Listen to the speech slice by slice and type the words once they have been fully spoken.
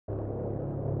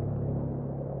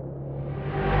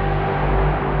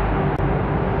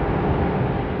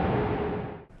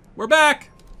We're back!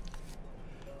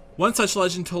 One such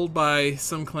legend told by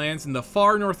some clans in the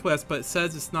far northwest, but it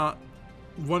says it's not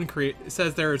one creator. It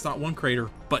says there is not one creator,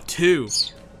 but two.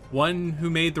 One who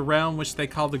made the realm which they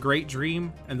call the Great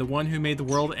Dream, and the one who made the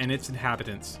world and its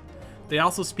inhabitants. They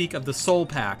also speak of the Soul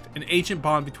Pact, an ancient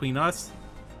bond between us.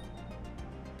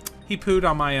 He pooed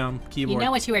on my keyboard. You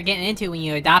know what you were getting into when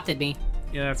you adopted me.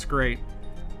 Yeah, that's great.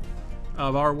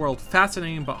 Of our world.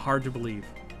 Fascinating, but hard to believe.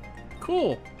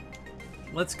 Cool.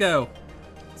 Let's go.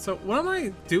 So, what am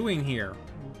I doing here?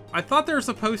 I thought there was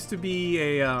supposed to be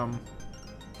a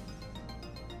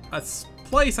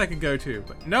place I could go to,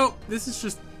 but nope. This is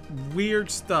just weird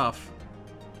stuff.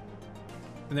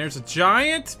 And there's a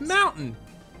giant mountain.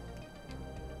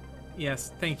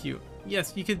 Yes, thank you.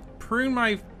 Yes, you could prune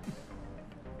my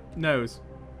nose.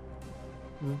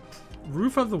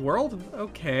 Roof of the world?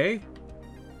 Okay.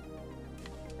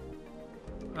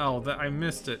 Oh, I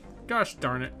missed it. Gosh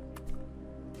darn it.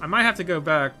 I might have to go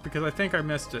back because I think I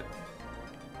missed it.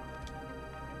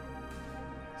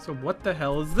 So what the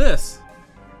hell is this?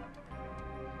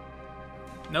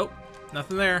 Nope,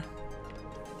 nothing there.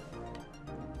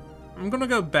 I'm gonna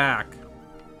go back.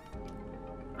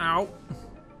 Ow.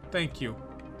 Thank you.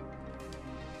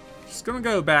 Just gonna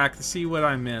go back to see what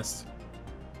I missed.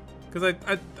 Because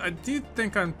I do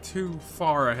think I'm too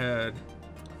far ahead.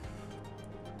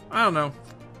 I don't know.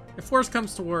 If worse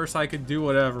comes to worse, I could do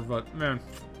whatever, but man.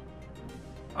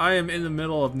 I am in the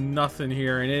middle of nothing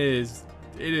here, and it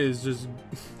is just...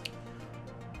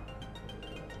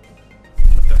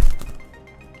 What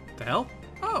the hell?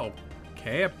 Oh,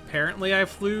 okay, apparently I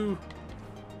flew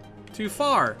too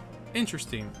far.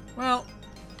 Interesting. Well,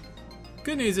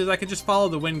 good news is I could just follow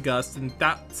the wind gust, and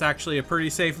that's actually a pretty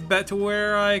safe bet to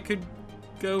where I could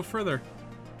go further.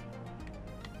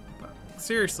 But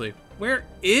seriously, where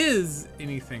is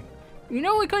anything? You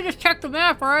know we could just check the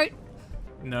map, right?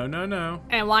 No, no, no.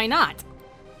 And why not?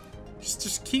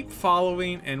 Just keep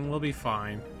following and we'll be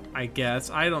fine. I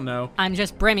guess. I don't know. I'm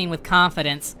just brimming with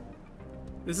confidence.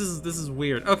 This is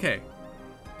weird. Okay.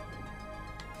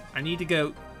 I need to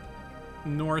go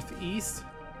northeast.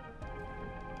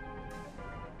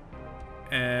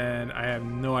 And I have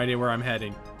no idea where I'm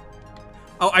heading.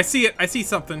 Oh, I see it. I see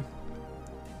something.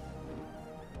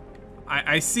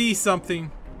 I see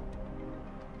something.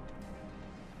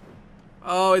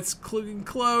 Oh, it's getting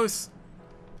close.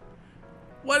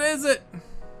 What is it?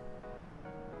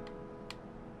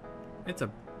 It's a...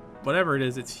 Whatever it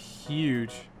is, it's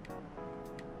huge.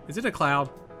 Is it a cloud?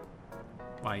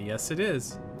 Why, yes it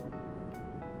is.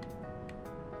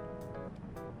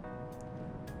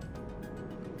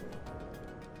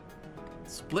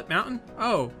 Split Mountain?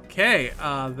 Oh, okay.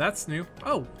 That's new.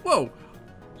 Oh, whoa.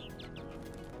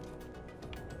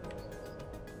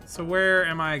 So where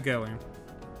am I going?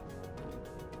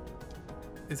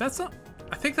 Is that some?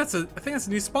 I think that's a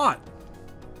new spot.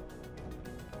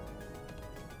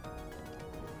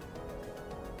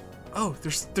 Oh,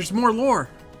 there's more lore.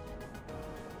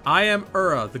 I am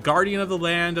Ura, the guardian of the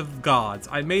land of gods.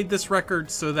 I made this record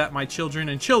so that my children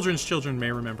and children's children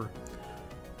may remember.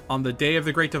 On the day of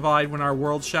the Great Divide, when our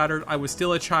world shattered, I was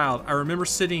still a child. I remember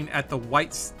sitting at the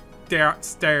white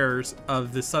stairs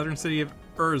of the southern city of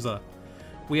Urza.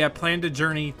 We had planned a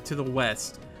journey to the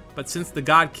west. But since the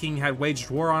God King had waged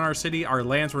war on our city, our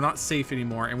lands were not safe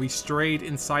anymore, and we strayed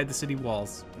inside the city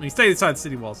walls. We stayed inside the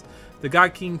city walls. The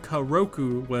God King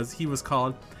Karoku, he was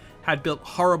called, had built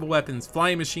horrible weapons,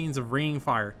 flying machines of raining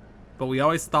fire. But we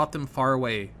always thought them far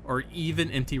away, or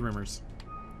even empty rumors.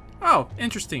 Oh,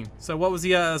 interesting. So what was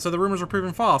the, so the rumors were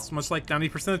proven false, much like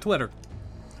 90% of Twitter.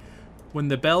 When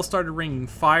the bell started ringing,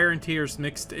 fire and tears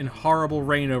mixed in horrible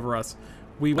rain over us.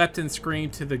 We wept and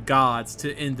screamed to the gods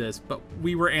to end this, but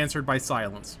we were answered by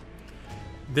silence.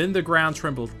 Then the ground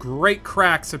trembled. Great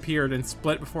cracks appeared and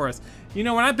split before us. You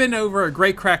know, when I bend over, a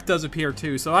great crack does appear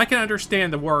too, so I can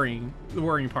understand the worrying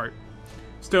part.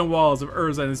 Stone walls of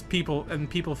Urza and his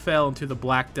people fell into the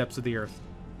black depths of the earth.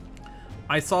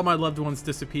 I saw my loved ones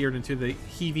disappeared into the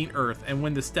heaving earth, and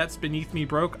when the steps beneath me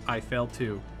broke, I fell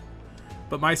too.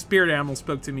 But my spirit animal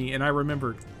spoke to me, and I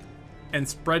remembered. And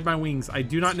spread my wings. I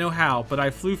do not know how, but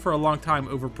I flew for a long time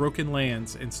over broken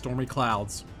lands and stormy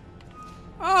clouds.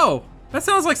 Oh, that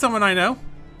sounds like someone I know.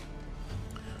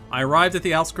 I arrived at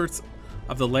the outskirts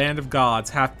of the land of gods,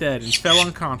 half dead, and fell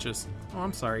unconscious. Oh,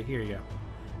 I'm sorry. Here you go.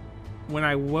 When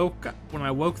I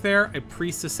woke there, a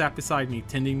priestess sat beside me,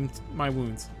 tending my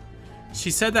wounds.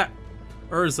 She said that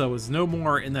Urza was no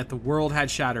more, and that the world had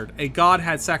shattered. A god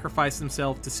had sacrificed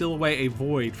himself to seal away a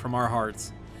void from our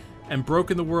hearts, and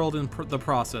broken the world in the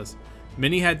process.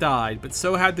 Many had died, but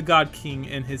so had the God King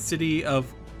and his city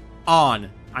of On.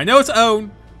 I know it's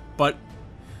own, but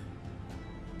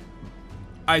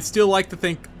I still like to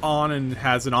think on and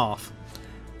has an off.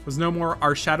 Was no more,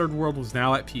 our shattered world was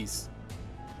now at peace.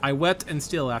 I wept, and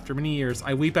still, after many years,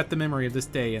 I weep at the memory of this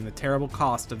day and the terrible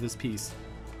cost of this peace.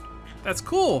 That's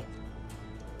cool.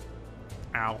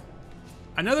 Ow.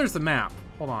 I know there's the map.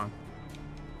 Hold on.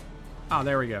 Ah,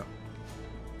 there we go.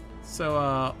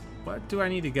 So, what do I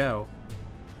need to go?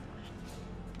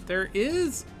 There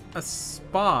is a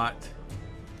spot.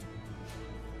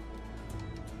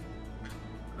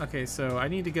 Okay, so I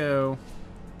need to go...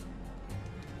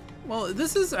 Well,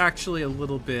 this is actually a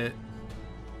little bit...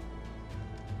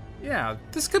 Yeah,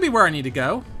 this could be where I need to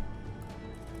go.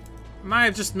 I might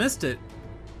have just missed it.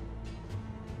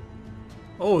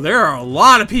 Oh, there are a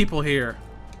lot of people here.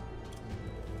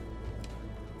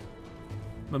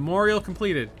 Memorial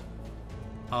completed.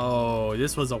 Oh,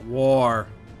 this was a war.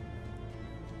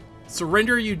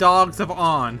 Surrender, you dogs of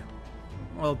On.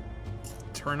 Well,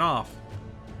 turn off.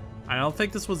 I don't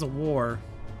think this was a war.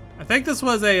 I think this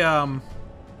was a,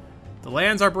 the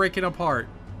lands are breaking apart.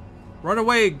 Run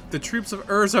away, the troops of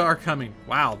Urza are coming.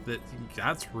 Wow,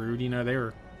 that's rude, you know,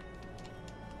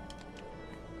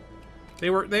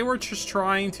 they were just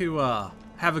trying to,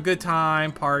 have a good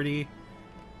time, party.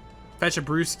 Fetch a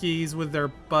brewskis with their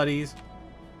buddies.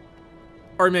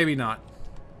 Or maybe not.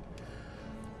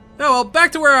 Oh, well,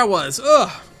 back to where I was.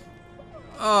 Ugh.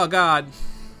 Oh, God.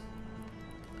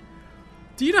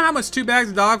 Do you know how much 2 bags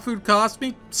of dog food cost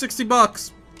me? 60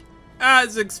 bucks.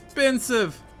 That's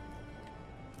expensive.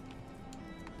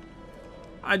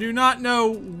 I do not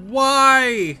know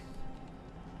why.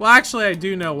 Well, actually, I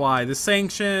do know why. The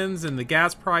sanctions and the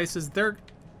gas prices,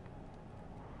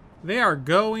 they are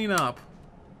going up.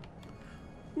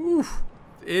 Oof.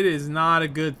 It is not a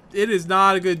good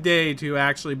day to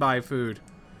actually buy food.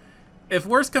 If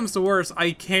worse comes to worse,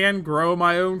 I can grow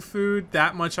my own food.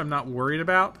 That much I'm not worried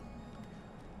about.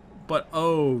 But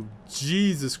oh,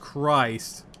 Jesus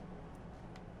Christ.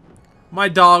 My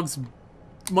dogs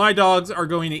are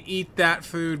going to eat that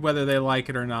food whether they like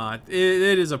it or not.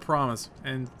 It is a promise.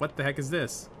 And what the heck is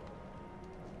this?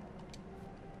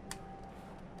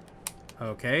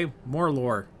 Okay, more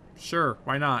lore. Sure,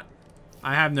 why not?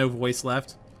 I have no voice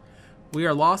left. We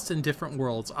are lost in different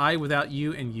worlds. I without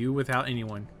you and you without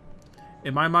anyone.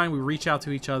 In my mind, we reach out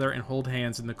to each other and hold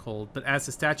hands in the cold. But as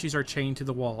the statues are chained to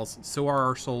the walls, so are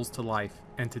our souls to life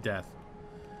and to death.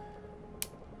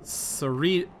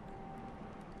 Sarida,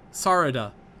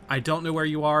 I don't know where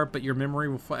you are, but your memory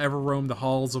will forever roam the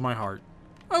halls of my heart.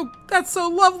 Oh, that's so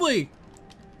lovely!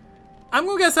 I'm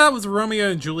gonna guess that was a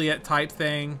Romeo and Juliet type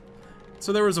thing.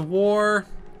 So there was a war,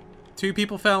 2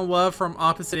 people fell in love from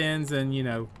opposite ends, and, you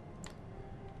know,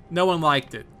 no one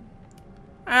liked it.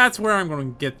 That's where I'm gonna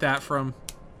get that from.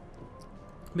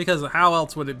 Because how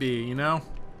else would it be, you know?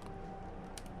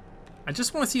 I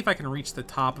just want to see if I can reach the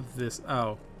top of this.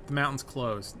 Oh, the mountain's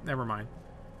closed. Never mind.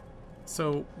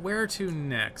 So, where to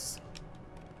next?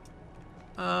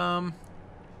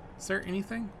 Is there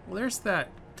anything? Well, there's that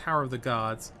Tower of the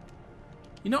Gods.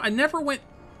 You know, I never went...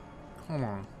 Hold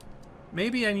on.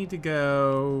 Maybe I need to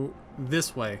go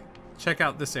this way. Check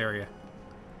out this area.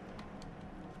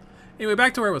 Anyway,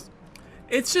 back to where I was.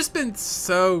 It's just been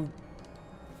so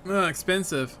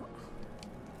expensive.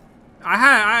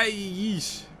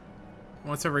 Yeesh.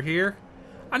 What's over here?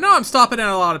 I know I'm stopping at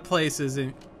a lot of places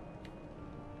and...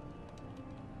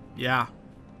 Yeah,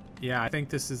 I think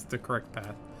this is the correct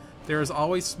path. There is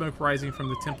always smoke rising from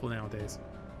the temple nowadays.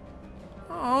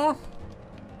 Oh,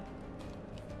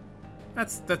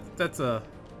 that's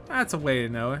a way to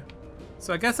know it.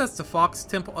 So I guess that's the Fox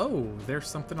Temple. Oh, there's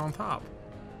something on top.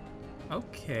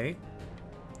 Okay.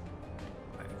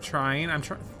 I'm trying.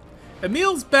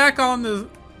 Emil's back on the...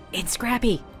 It's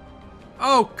Scrappy.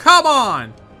 Oh, come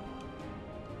on!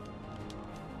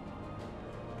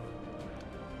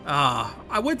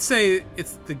 I would say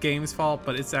it's the game's fault,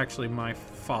 but it's actually my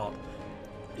fault.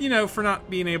 You know, for not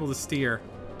being able to steer.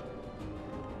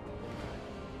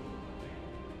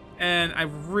 And I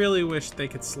really wish they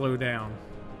could slow down.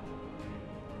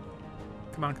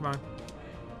 Come on, come on.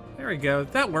 There we go.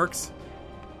 That works.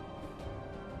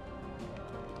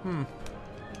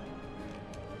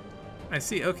 I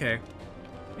see. Okay.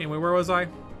 Anyway, where was I?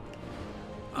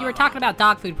 You were talking about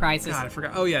dog food prices. God, I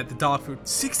forgot. Oh, yeah, the dog food.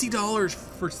 $60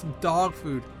 for some dog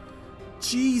food.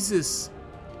 Jesus.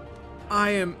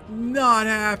 I am not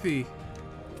happy.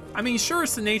 I mean, sure,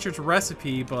 it's the nature's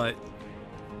recipe, but...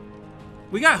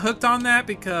 We got hooked on that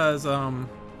because,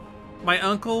 my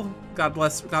uncle, God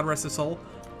rest his soul,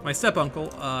 my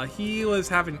step-uncle, he was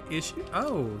having issues.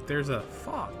 Oh, there's a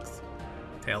fox.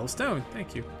 Tail of Stone,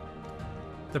 thank you.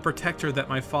 The protector that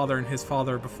my father and his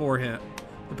father before him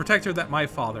The protector that my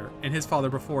father, and his father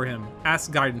before him,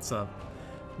 asked guidance of.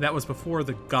 That was before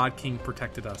the God King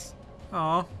protected us.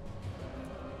 Aw.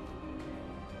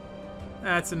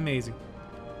 That's amazing.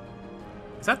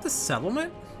 Is that the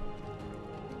settlement?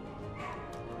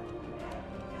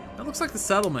 That looks like the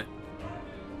settlement.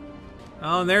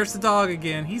 Oh, and there's the dog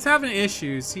again. He's having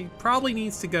issues. He probably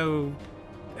needs to go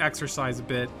exercise a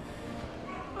bit.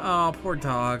 Oh, poor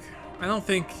dog. I don't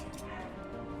think...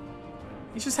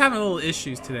 He's just having little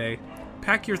issues today.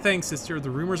 Pack your things, sister. The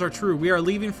rumors are true. We are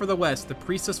leaving for the west. The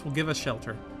priestess will give us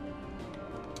shelter.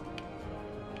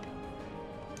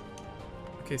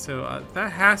 Okay, so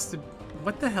that has to...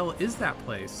 What the hell is that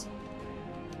place?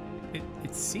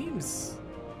 It seems...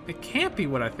 It can't be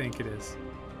what I think it is.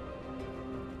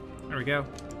 There we go.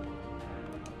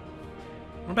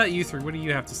 What about you three? What do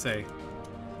you have to say?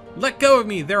 Let go of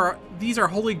me! These are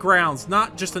holy grounds,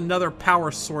 not just another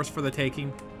power source for the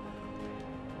taking.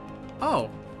 Oh,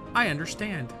 I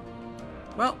understand.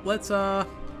 Well, let's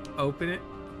open it.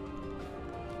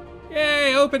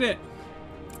 Yay, open it!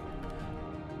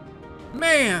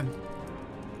 Man!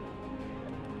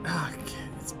 Ah,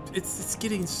 it's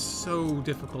getting so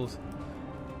difficult.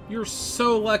 You're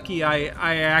so lucky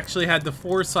I actually had the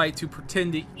foresight to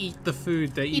pretend to eat the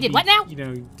food that you did what now? You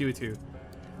know, do it to.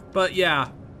 But yeah,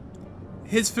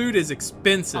 his food is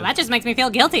expensive. Well, that just makes me feel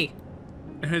guilty.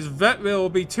 And his vet bill will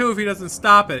be too if he doesn't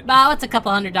stop it. Well, it's a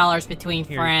couple $100 between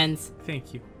friends.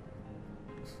 Thank you.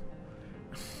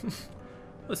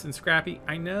 Listen, Scrappy,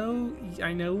 I know.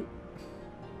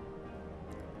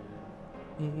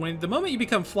 When the moment you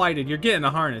become flighted, you're getting a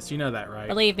harness. You know that, right?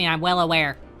 Believe me, I'm well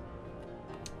aware.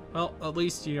 Well, at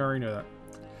least you already know that.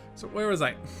 So where was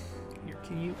I? Here,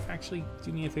 can you actually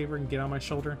do me a favor and get on my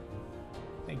shoulder?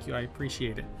 Thank you, I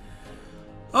appreciate it.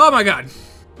 Oh my god!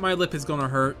 My lip is gonna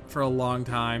hurt for a long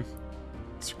time.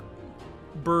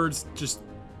 Birds just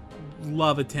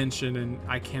love attention and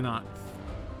I cannot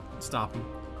stop them.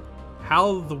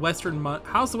 How's the Western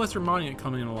Monument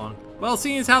coming along? Well,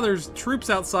 seeing as how there's troops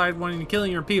outside wanting to kill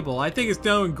your people, I think it's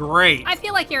doing great. I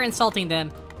feel like you're insulting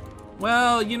them.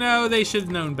 Well, you know, they should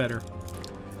have known better.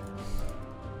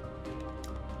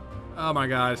 Oh my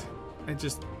god. I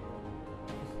just...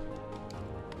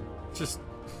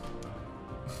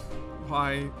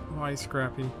 Why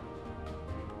Scrappy?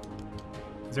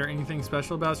 Is there anything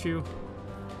special about you?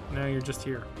 No, you're just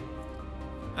here.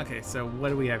 Okay, so what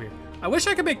do we have here? I wish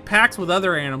I could make pacts with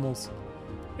other animals.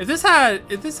 If this had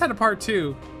a part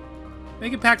 2,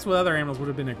 making pacts with other animals would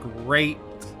have been a great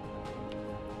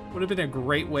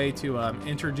way to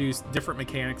introduce different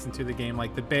mechanics into the game.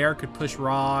 Like the bear could push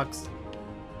rocks,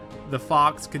 the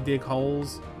fox could dig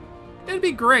holes. It'd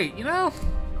be great, you know?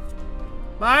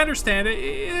 But I understand it.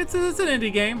 It's an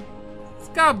indie game. It's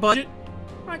got a budget.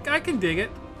 I can dig it.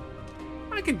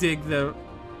 I can dig the...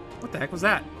 What the heck was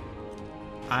that?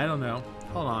 I don't know.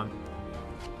 Hold on.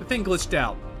 The thing glitched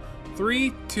out.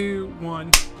 3, 2,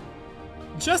 1.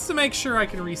 Just to make sure I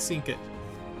can resync it.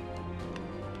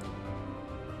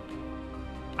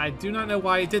 I do not know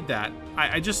why it did that.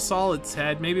 I just saw its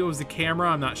head. Maybe it was the camera,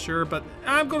 I'm not sure, but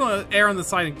I'm gonna err on the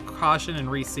side of caution and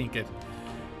resync it.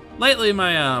 Lately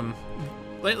my, oh,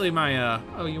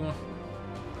 you want...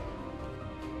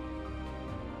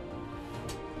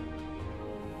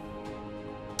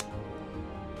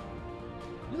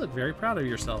 You look very proud of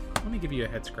yourself. Let me give you a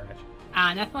head scratch.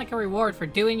 Nothing like a reward for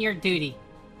doing your duty.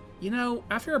 You know,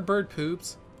 after a bird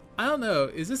poops, I don't know,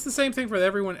 is this the same thing for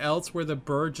everyone else where the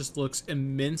bird just looks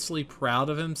immensely proud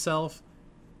of himself?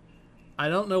 I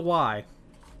don't know why,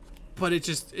 but it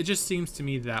just seems to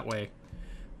me that way.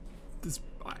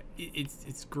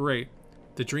 It's great.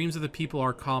 The dreams of the people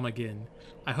are calm again.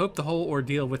 I hope the whole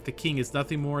ordeal with the king is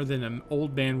nothing more than an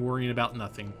old man worrying about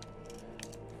nothing.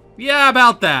 Yeah,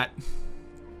 about that.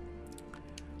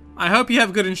 I hope you have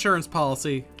a good insurance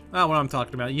policy. Not what I'm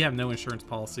talking about. You have no insurance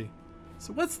policy.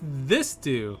 So what's this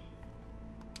do?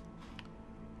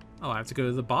 Oh, I have to go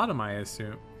to the bottom, I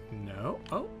assume. No.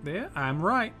 Oh, yeah, I'm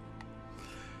right.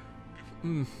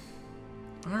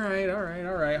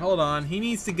 Alright. Hold on. He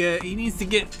needs to... Go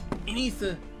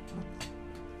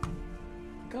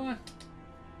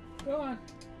on.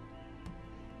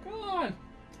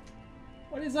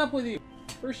 What is up with you?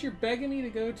 First you're begging me to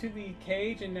go to the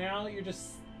cage, and now you're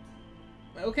just...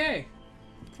 Okay.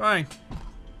 Fine.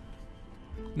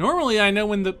 Normally I know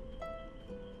when the...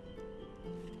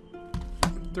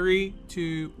 3,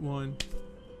 2, 1.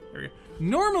 There we go.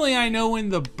 Normally I know when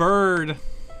the bird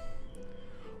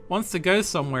wants to go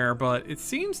somewhere, but it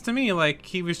seems to me like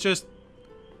he was just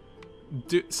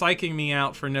psyching me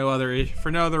out for no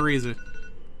other reason.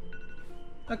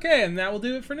 Okay, and that will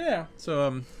do it for now.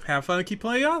 So have fun and keep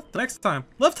playing y'all. Next time.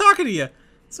 Love talking to you.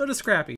 So does Scrappy.